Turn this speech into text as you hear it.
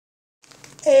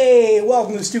Hey,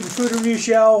 welcome to the Stupid Food Review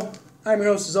Show. I'm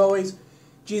your host as always,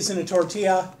 Cheetos In A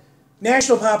Tortilla.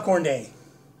 National Popcorn Day,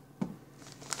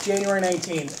 January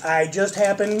 19th. I just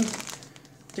happened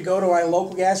to go to my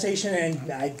local gas station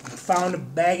and I found a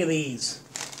bag of these.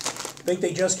 I think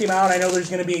they just came out. I know there's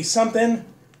going to be something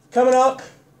coming up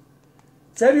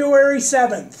February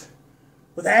 7th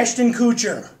with Ashton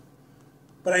Kutcher.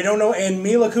 But I don't know, and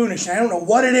Mila Kunis. I don't know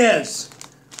what it is,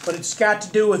 but it's got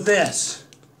to do with this.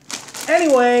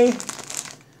 Anyway,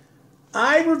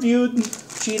 I reviewed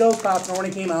Cheetos popcorn when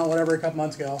it came out, whatever, a couple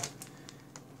months ago.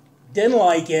 Didn't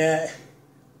like it.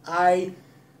 I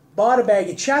bought a bag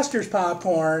of Chester's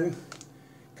popcorn,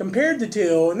 compared the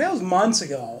two, and that was months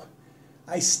ago.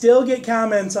 I still get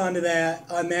comments on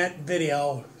that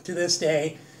video to this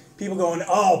day. People going,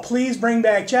 oh, please bring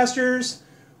back Chester's.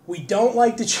 We don't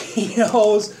like the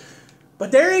Cheetos.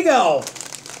 But there you go.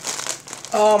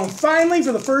 Finally,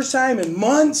 for the first time in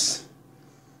months,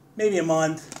 maybe a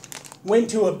month, went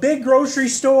to a big grocery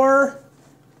store,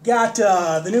 got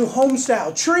the new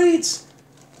Homestyle treats,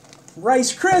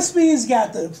 Rice Krispies,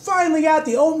 finally got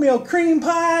the oatmeal cream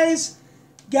pies,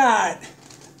 got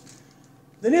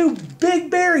the new Big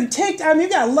Berry Tic. I mean, you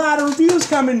got a lot of reviews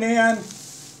coming, man.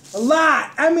 A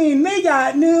lot. I mean, they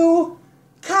got new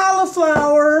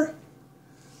cauliflower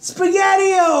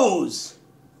SpaghettiOs.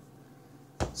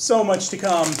 So much to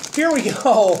come. Here we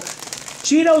go.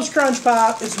 Cheetos Crunch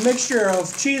Pop. It's a mixture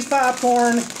of cheese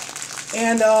popcorn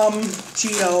and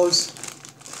Cheetos.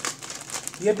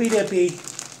 Yippee dippy.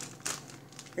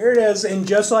 Here it is. And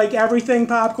just like everything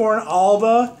popcorn, all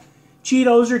the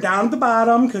Cheetos are down at the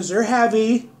bottom because they're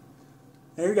heavy.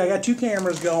 There you go. I got two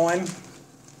cameras going.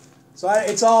 So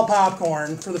it's all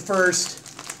popcorn for the first.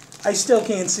 I still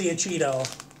can't see a Cheeto.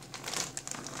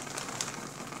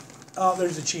 Oh,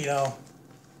 there's a Cheeto.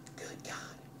 Good God.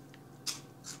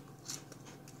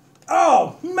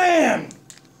 Oh, man!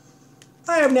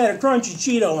 I haven't had a crunchy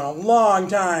Cheeto in a long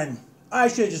time. I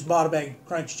should have just bought a bag of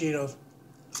crunchy Cheetos.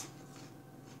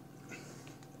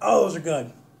 Oh, those are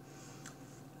good.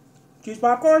 Cheese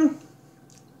popcorn?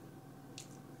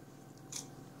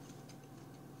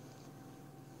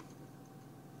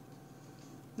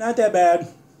 Not that bad.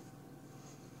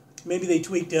 Maybe they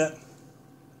tweaked it.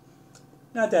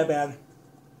 Not that bad.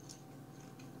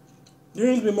 There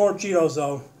needs to be more Cheetos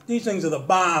though. These things are the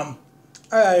bomb.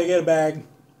 I gotta get a bag.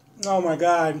 Oh my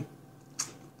God.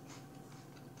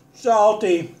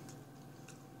 Salty.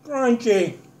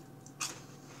 Crunchy.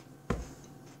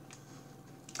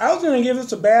 I was gonna give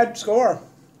this a bad score.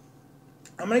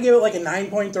 I'm gonna give it like a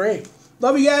 9.3.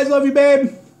 Love you guys, love you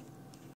babe.